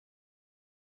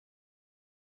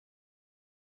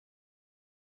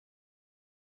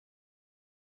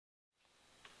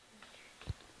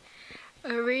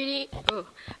A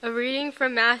reading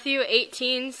from Matthew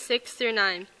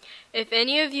 18:6-9. If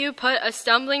any of you put a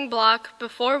stumbling block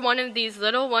before one of these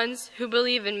little ones who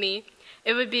believe in me,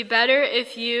 it would be better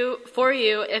for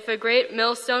you if a great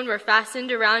millstone were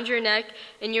fastened around your neck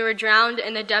and you were drowned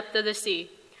in the depth of the sea.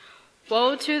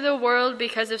 Woe to the world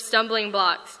because of stumbling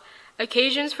blocks.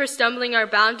 Occasions for stumbling are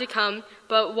bound to come,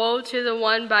 but woe to the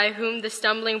one by whom the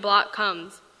stumbling block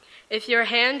comes. If your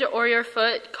hand or your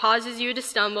foot causes you to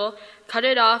stumble, cut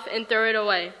it off and throw it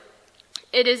away.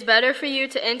 It is better for you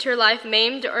to enter life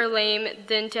maimed or lame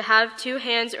than to have 2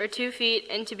 hands or 2 feet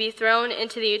and to be thrown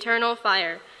into the eternal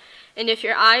fire. And if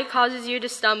your eye causes you to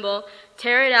stumble,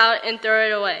 tear it out and throw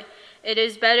it away. It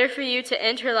is better for you to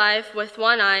enter life with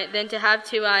 1 eye than to have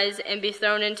 2 eyes and be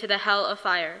thrown into the hell of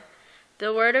fire.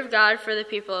 The word of God for the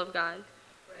people of God.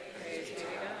 Praise be to God.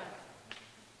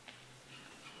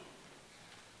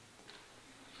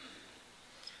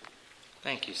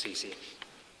 Thank you, Cece.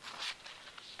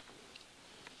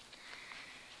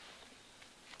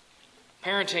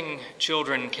 Parenting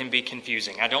children can be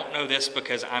confusing. I don't know this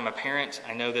because I'm a parent.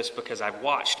 I know this because I've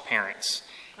watched parents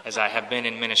as I have been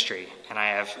in ministry, and I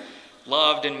have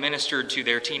loved and ministered to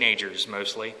their teenagers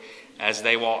mostly as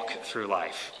they walk through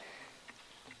life.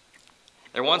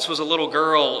 There once was a little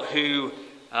girl who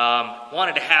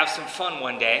wanted to have some fun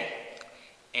one day,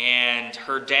 and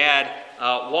her dad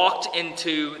walked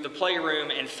into the playroom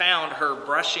and found her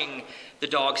brushing the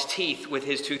dog's teeth with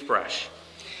his toothbrush.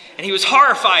 And he was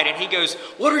horrified, and he goes,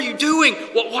 "What are you doing?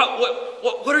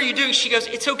 What are you doing?" She goes,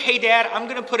 "It's okay, Dad. I'm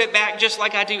going to put it back just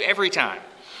like I do every time."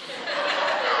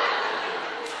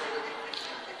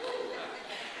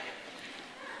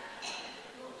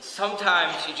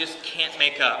 Sometimes you just can't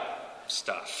make up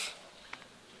stuff.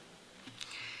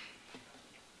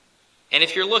 And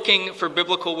if you're looking for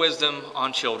biblical wisdom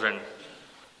on children,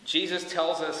 Jesus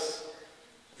tells us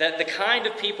that the kind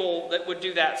of people that would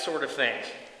do that sort of thing,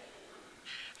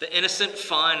 the innocent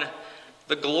fun,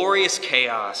 the glorious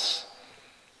chaos,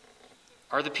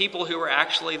 are the people who are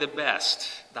actually the best,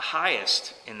 the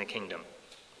highest in the kingdom.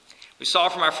 We saw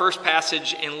from our first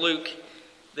passage in Luke,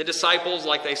 the disciples,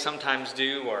 like they sometimes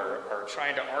do, are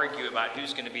trying to argue about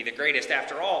who's going to be the greatest.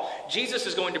 After all, Jesus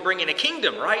is going to bring in a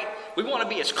kingdom, right? We want to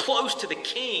be as close to the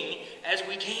king as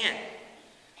we can.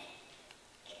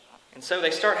 And so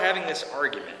they start having this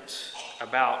argument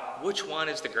about which one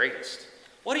is the greatest.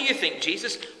 What do you think,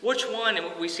 Jesus? Which one,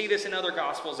 and we see this in other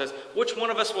Gospels, as which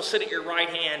one of us will sit at your right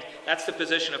hand, that's the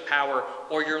position of power,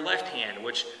 or your left hand,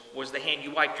 which was the hand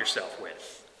you wiped yourself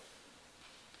with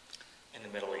in the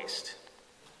Middle East.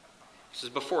 This is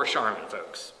before Charmin,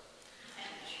 folks.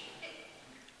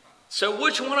 So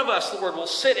which one of us, Lord, will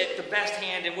sit at the best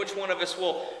hand, and which one of us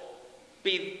will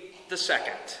be the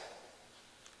second?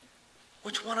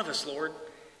 Which one of us, Lord?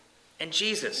 And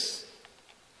Jesus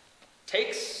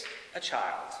takes a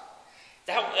child.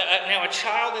 Now, a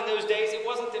child in those days, it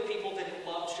wasn't that people didn't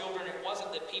love children. It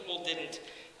wasn't that people didn't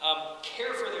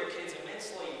care for their kids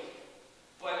immensely.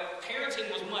 But parenting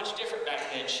was much different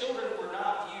back then. Children were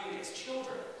not viewed as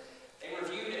children. They were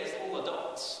viewed as little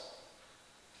adults.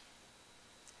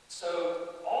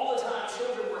 So all the time,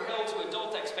 children were held to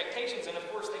adult expectations, and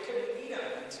of course, they couldn't meet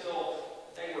them until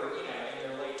they were, in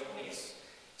their late 20s.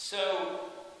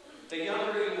 So the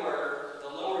younger you were, the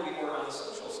lower you were on the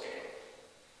social scale.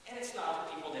 And it's not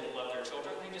that people didn't love their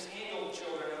children; they just handled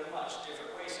children in a much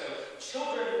different way. So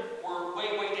children were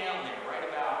way, way down there, right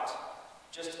about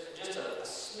just a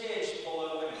smidge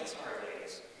below women. Sorry,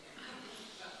 ladies.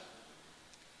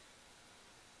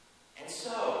 And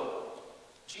so,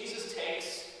 Jesus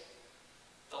takes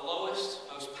the lowest,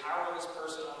 most powerless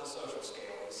person on the social scale,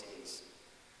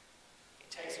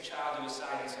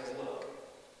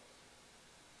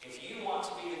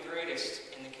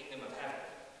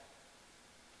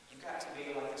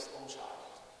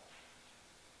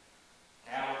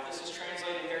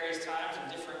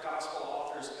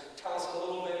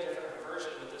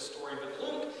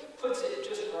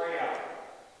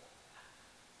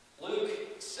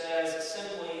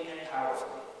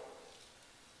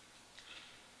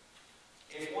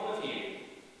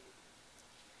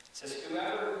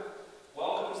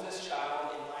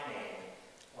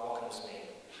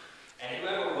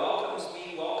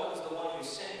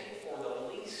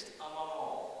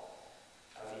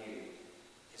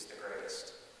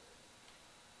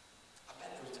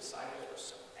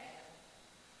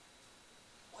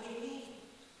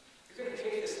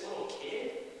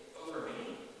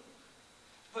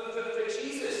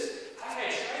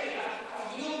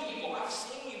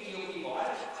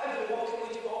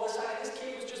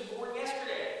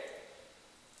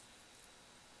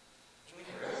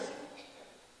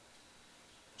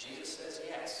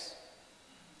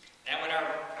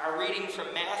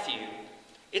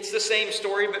 It's the same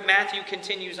story, but Matthew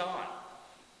continues on.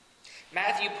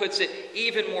 Matthew puts it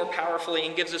even more powerfully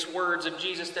and gives us words of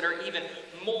Jesus that are even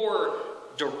more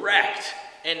direct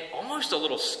and almost a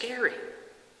little scary.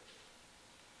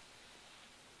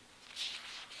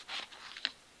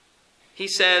 He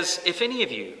says, if any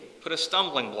of you put a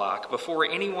stumbling block before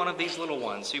any one of these little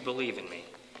ones who believe in me,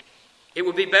 it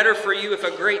would be better for you if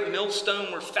a great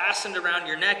millstone were fastened around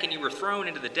your neck and you were thrown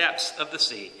into the depths of the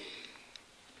sea.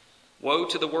 Woe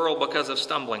to the world because of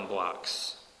stumbling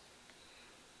blocks.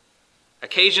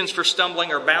 Occasions for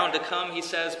stumbling are bound to come, he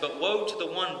says, but woe to the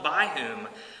one by whom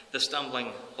the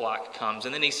stumbling block comes.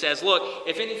 And then he says, look,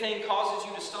 if anything causes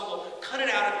you to stumble, cut it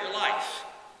out of your life.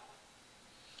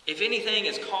 If anything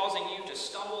is causing you to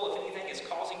stumble, if anything is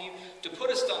causing you to put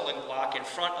a stumbling block in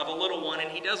front of a little one, and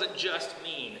he doesn't just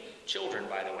mean children,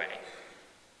 by the way.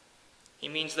 He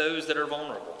means those that are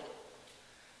vulnerable,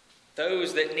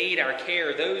 those that need our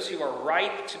care, those who are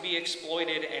ripe to be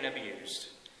exploited and abused.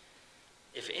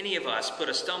 If any of us put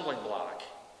a stumbling block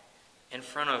in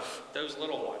front of those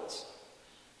little ones,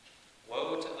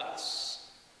 woe to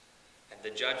us and the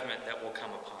judgment that will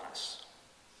come upon us.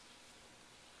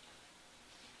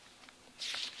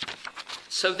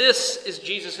 So this is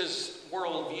Jesus'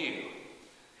 worldview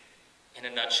in a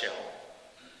nutshell.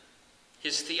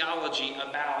 His theology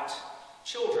about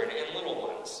children and little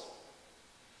ones.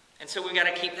 And so we've got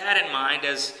to keep that in mind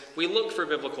as we look for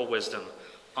biblical wisdom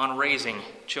on raising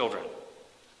children.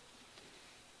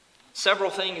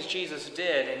 Several things Jesus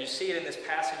did, and you see it in this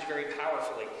passage very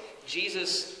powerfully.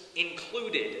 Jesus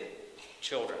included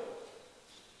children.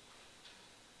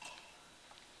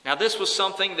 Now, this was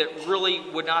something that really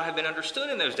would not have been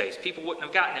understood in those days. People wouldn't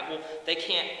have gotten it. Well, they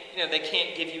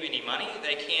can't give you any money.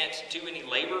 They can't do any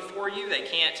labor for you. They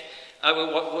can't.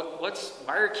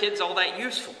 Why are kids all that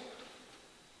useful?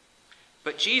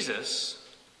 But Jesus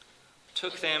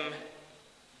took them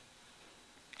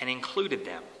and included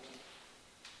them.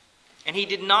 And he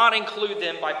did not include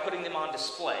them by putting them on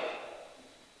display.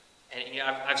 And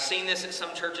I've seen this at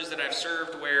some churches that I've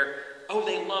served where,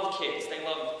 they love kids. They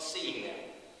love seeing them.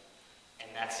 And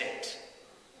that's it.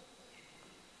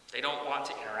 They don't want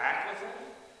to interact with them.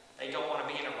 They don't want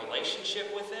to be in a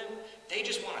relationship with them. They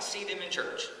just want to see them in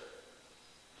church.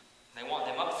 They want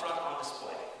them up front on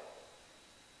display.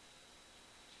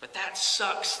 But that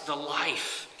sucks the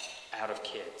life out of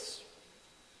kids.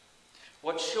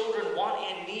 What children want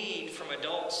and need from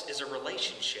adults is a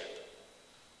relationship,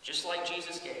 just like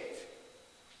Jesus gave.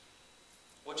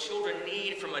 What children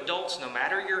need from adults, no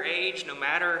matter your age, no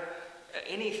matter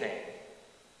anything,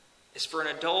 is for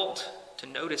an adult to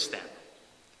notice them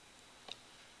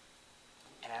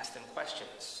and ask them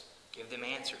questions, give them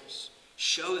answers,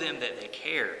 show them that they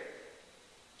care.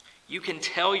 You can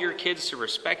tell your kids to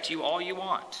respect you all you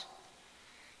want,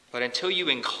 but until you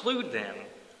include them,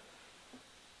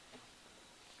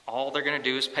 all they're going to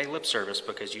do is pay lip service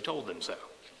because you told them so.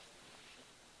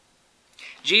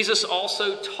 Jesus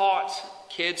also taught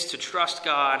kids to trust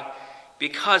God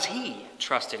because he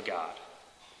trusted God.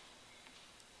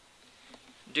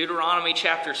 Deuteronomy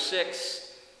chapter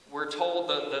 6, we're told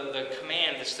the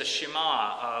command, it's the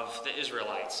Shema of the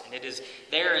Israelites. And it is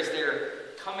there as they're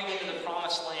coming into the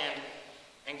promised land,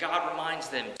 and God reminds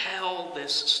them, tell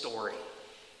this story.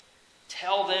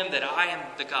 Tell them that I am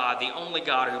the God, the only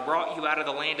God who brought you out of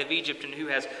the land of Egypt and who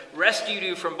has rescued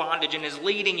you from bondage and is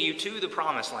leading you to the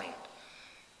promised land.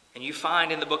 And you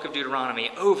find in the book of Deuteronomy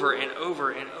over and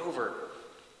over and over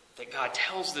that God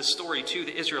tells this story to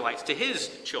the Israelites, to his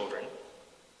children.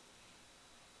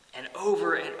 And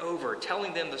over,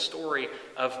 telling them the story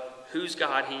of whose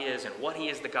God he is and what he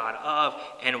is the God of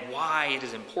and why it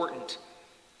is important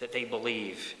that they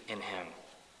believe in him.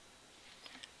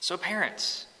 So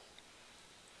parents,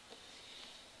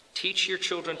 teach your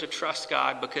children to trust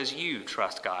God because you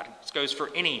trust God. This goes for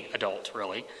any adult,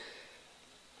 really.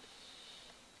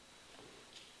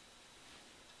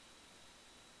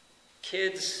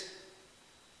 Kids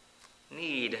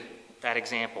need that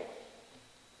example.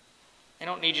 They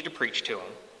don't need you to preach to them.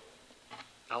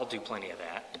 I'll do plenty of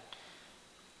that.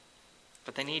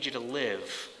 But they need you to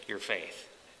live your faith.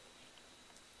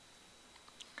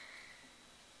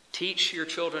 Teach your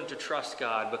children to trust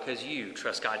God because you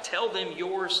trust God. Tell them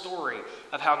your story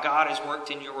of how God has worked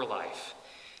in your life.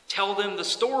 Tell them the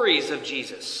stories of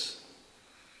Jesus.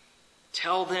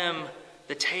 Tell them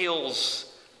the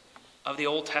tales of the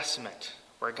Old Testament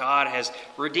where God has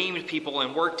redeemed people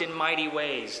and worked in mighty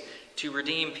ways to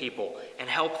redeem people and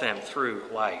help them through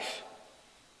life.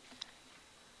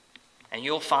 And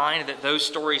you'll find that those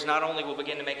stories not only will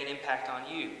begin to make an impact on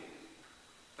you,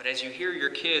 but as you hear your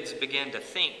kids begin to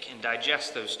think and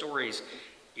digest those stories,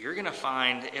 you're going to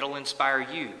find it'll inspire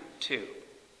you too.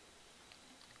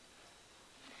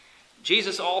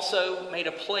 Jesus also made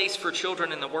a place for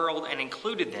children in the world and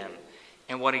included them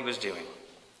in what he was doing.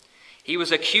 He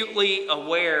was acutely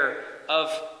aware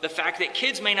of the fact that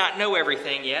kids may not know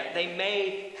everything yet. They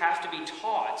may have to be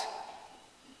taught,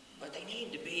 but they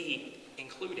need to be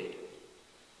included.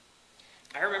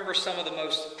 I remember some of the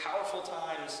most powerful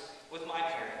times with my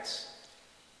parents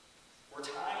were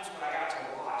times when I got to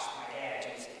watch my dad do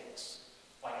things,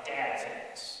 like dad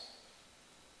things.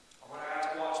 Or when I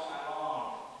got to watch my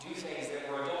mom do things that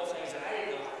were adult things that I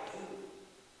didn't know how to do.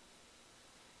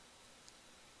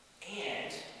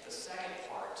 And the second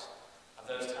part of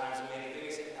those times that made the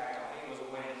biggest impact on me was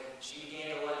when she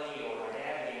began to let me, or my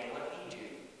dad began to let me do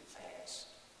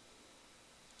things.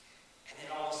 And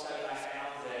then all of a sudden I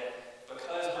found that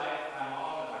because my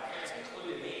mom and my parents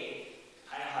included me,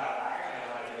 I know how to iron, I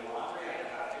know how to do laundry, I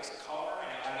know how to fix a car, I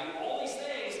know how to do all these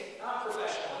things, not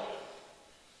professionally,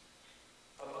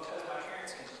 but because my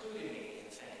parents included me in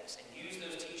things and used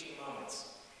those teaching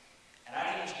moments. And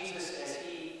I think Jesus, as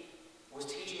he was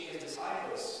teaching his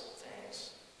disciples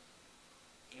things,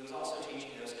 he was also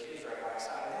teaching those kids right by his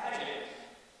side. Imagine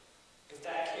if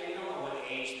that kid, we don't know what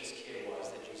age this kid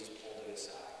was that Jesus pulled to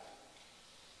his side.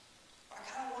 I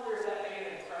kind of wonder if that made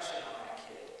an impression on that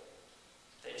kid.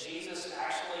 That Jesus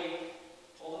actually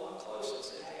pulled him up close and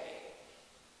said, hey,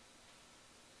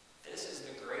 this is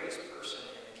the greatest person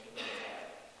in the kingdom of heaven,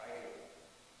 right here.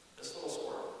 This little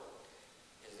squirrel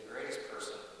is the greatest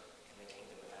person in the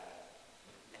kingdom of heaven.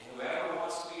 And whoever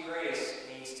wants to be greatest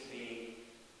needs to be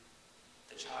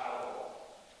the child of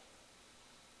all.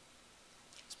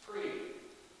 It's pretty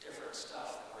different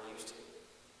stuff than we're used to.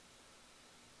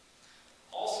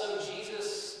 Also,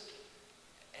 Jesus,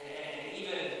 and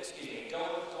even,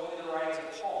 going to the writings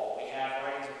of Paul, we have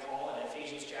writings of Paul in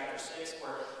Ephesians chapter 6,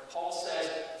 where Paul says,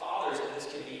 fathers, and this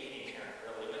could be any parent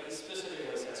really, but he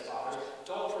specifically says, fathers,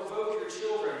 don't provoke your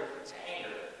children to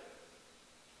anger.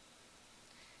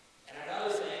 And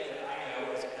another thing that I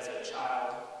know as a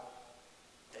child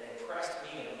that impressed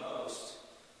me the most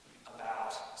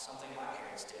about something my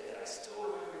parents did that I still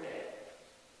remember today,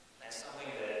 and that's something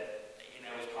that,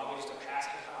 was probably just a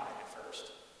passing comment at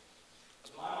first,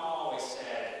 was my mom always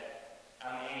said,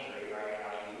 I'm angry right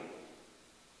now at you.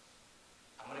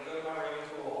 I'm going to go to my room and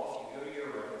cool off. You go to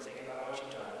your room and think about what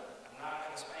you've done. I'm not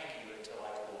going to spank you until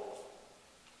I cool off.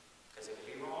 Because it would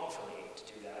be wrong for me to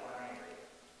do that when I'm angry.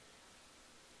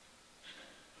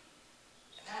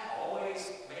 And that always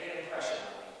made an impression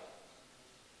on me.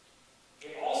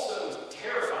 It also was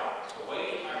terrifying to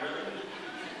wait in my room.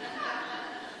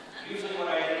 Usually what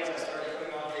I did is I started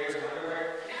putting on pairs of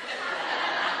underwear.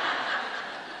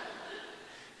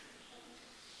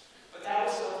 But that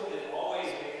was something that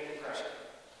always made an impression.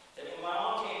 That when my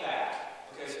mom came back,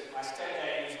 because my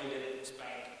stepdad usually didn't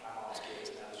spank my mom's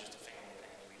kids, and that was just a family thing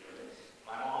that we did.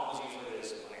 My mom was usually the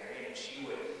disciplinarian, and she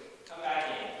would come back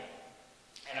in.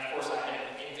 And of course, I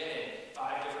had invented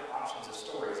 5 different options of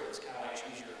stories. It was kind of like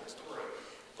choose your own story.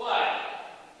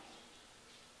 But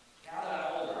now that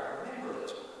I'm older, I remember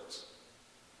those words.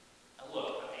 Now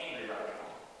look, I'm angry right now.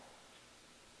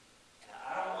 And I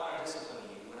don't want to discipline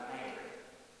you when I'm angry.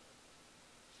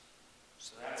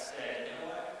 So that said, you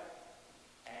know what?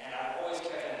 And I've always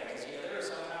kept that because, there are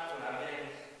some times when I've been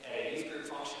at a youth group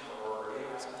function or doing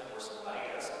something where somebody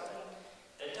does something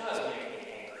that does make me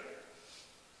angry.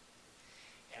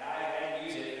 And I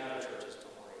use it in other churches.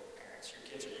 Don't worry, parents, your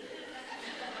kids are good.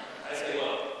 I say,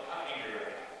 look, I'm angry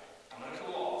right now. I'm going to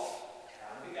cool off, and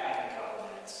I'm going to be back in a couple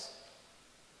minutes,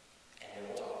 and then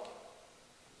we'll talk.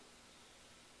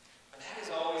 But that has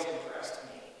always impressed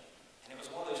me, and it was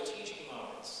one of those teaching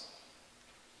moments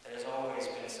that has always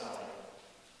been something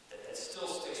that still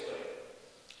sticks with me.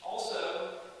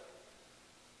 Also,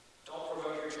 don't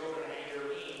provoke your children to anger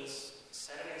means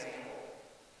set an example.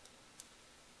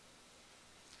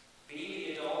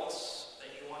 Be the adults that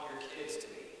you want your kids to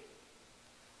be,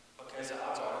 because the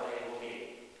odds are they will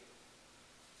be.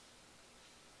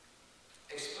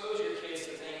 Expose your kids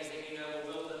to things that you know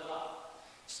will build them up.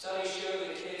 Studies show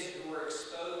that kids who were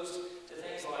exposed to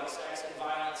things like sex and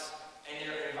violence and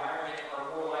their environment are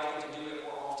more likely to do it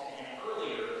more often and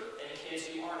earlier than kids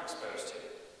who aren't exposed to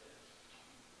it.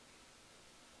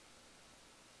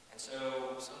 And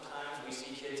so sometimes we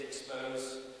see kids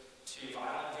exposed to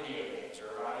violent video games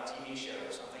or a violent TV show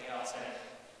or something else, and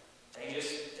they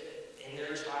just, in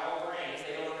their child brains,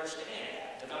 they don't understand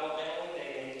that.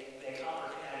 Developmentally, they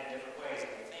comprehend that in different ways,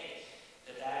 and they think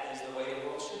that that is the way the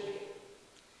world should be.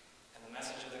 And the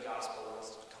message of the gospel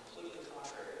is completely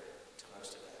contrary to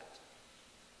most of that.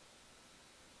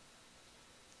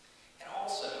 And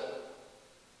also,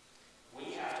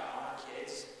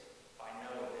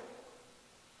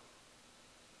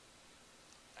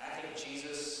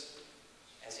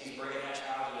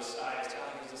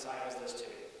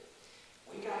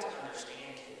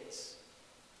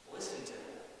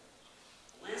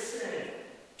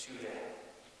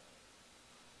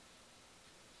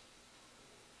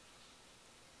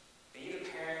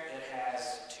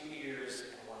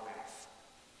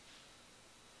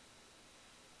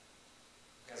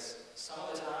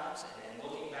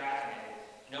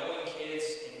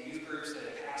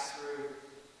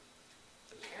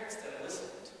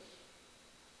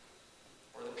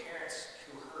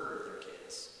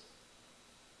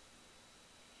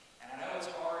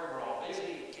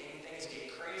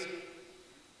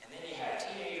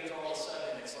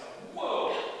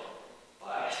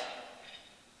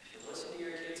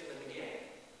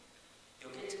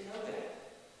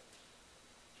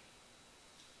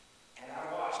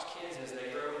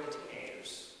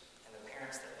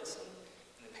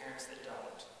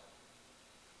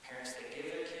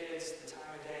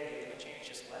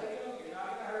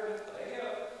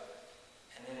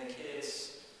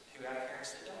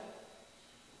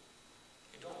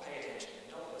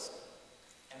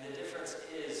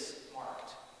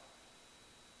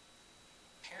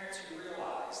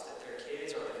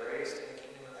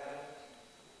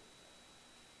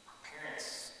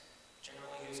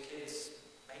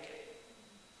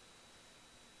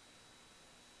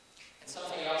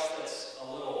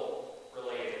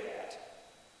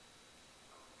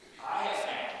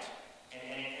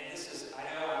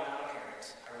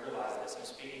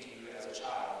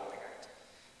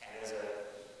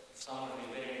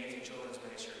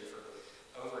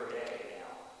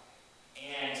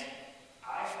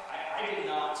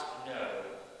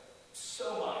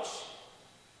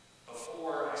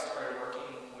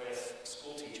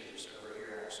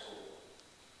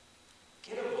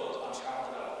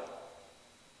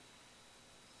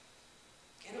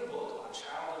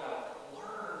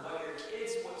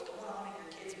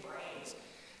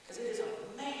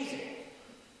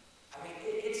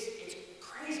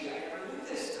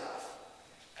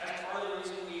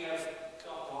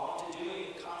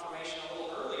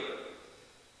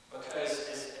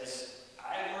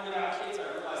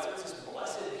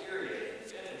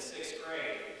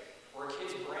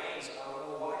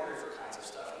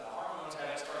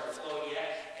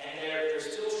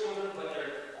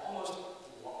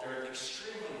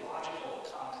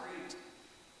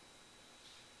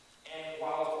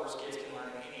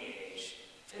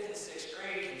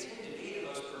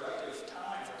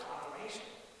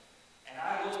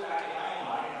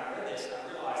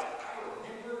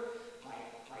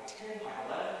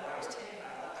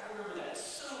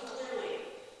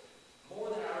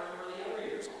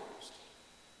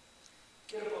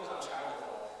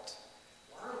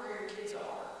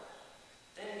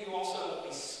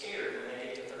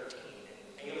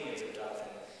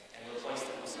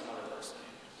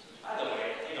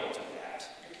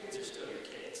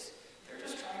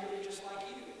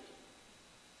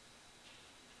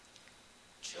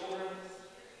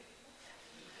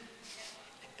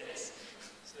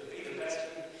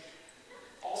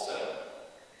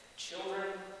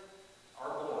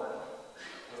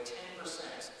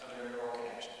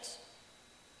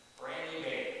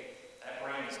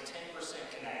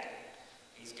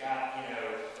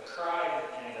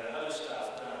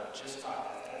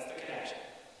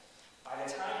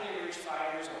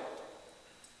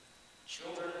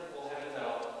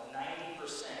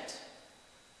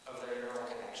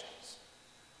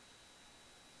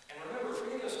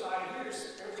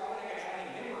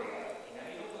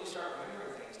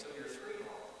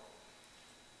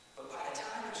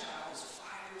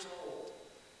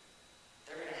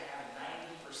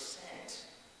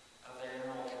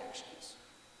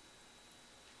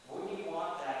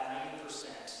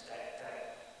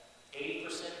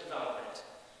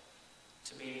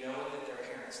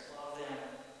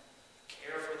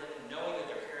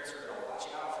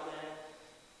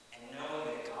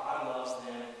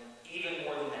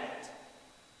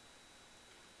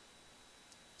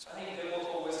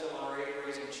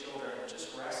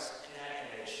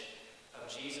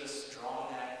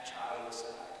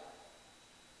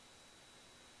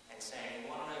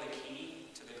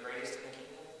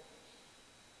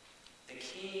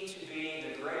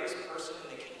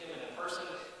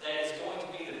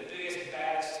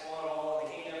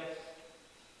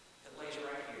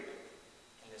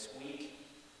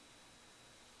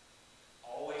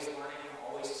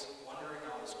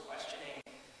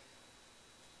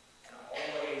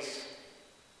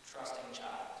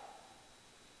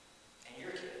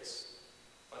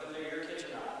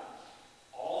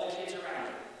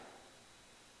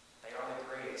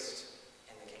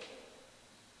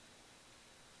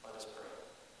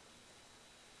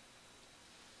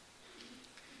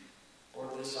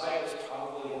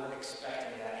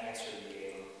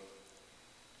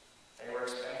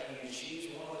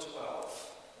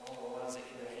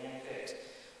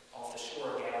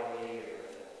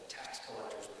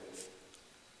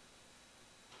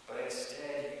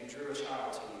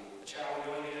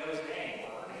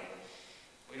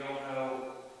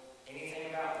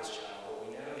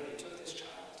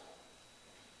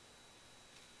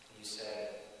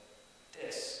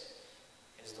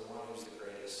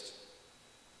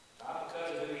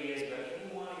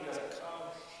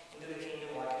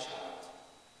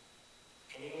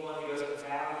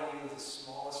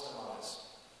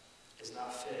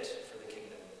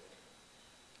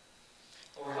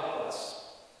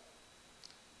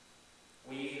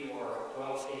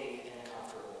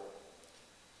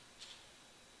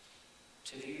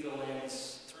 to view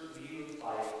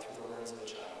life through the lens of a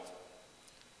child.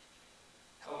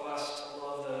 Help us to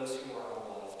love those who are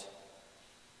unloved,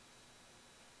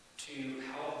 to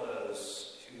help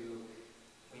those who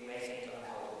we may think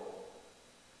unhelpable,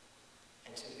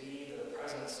 and to be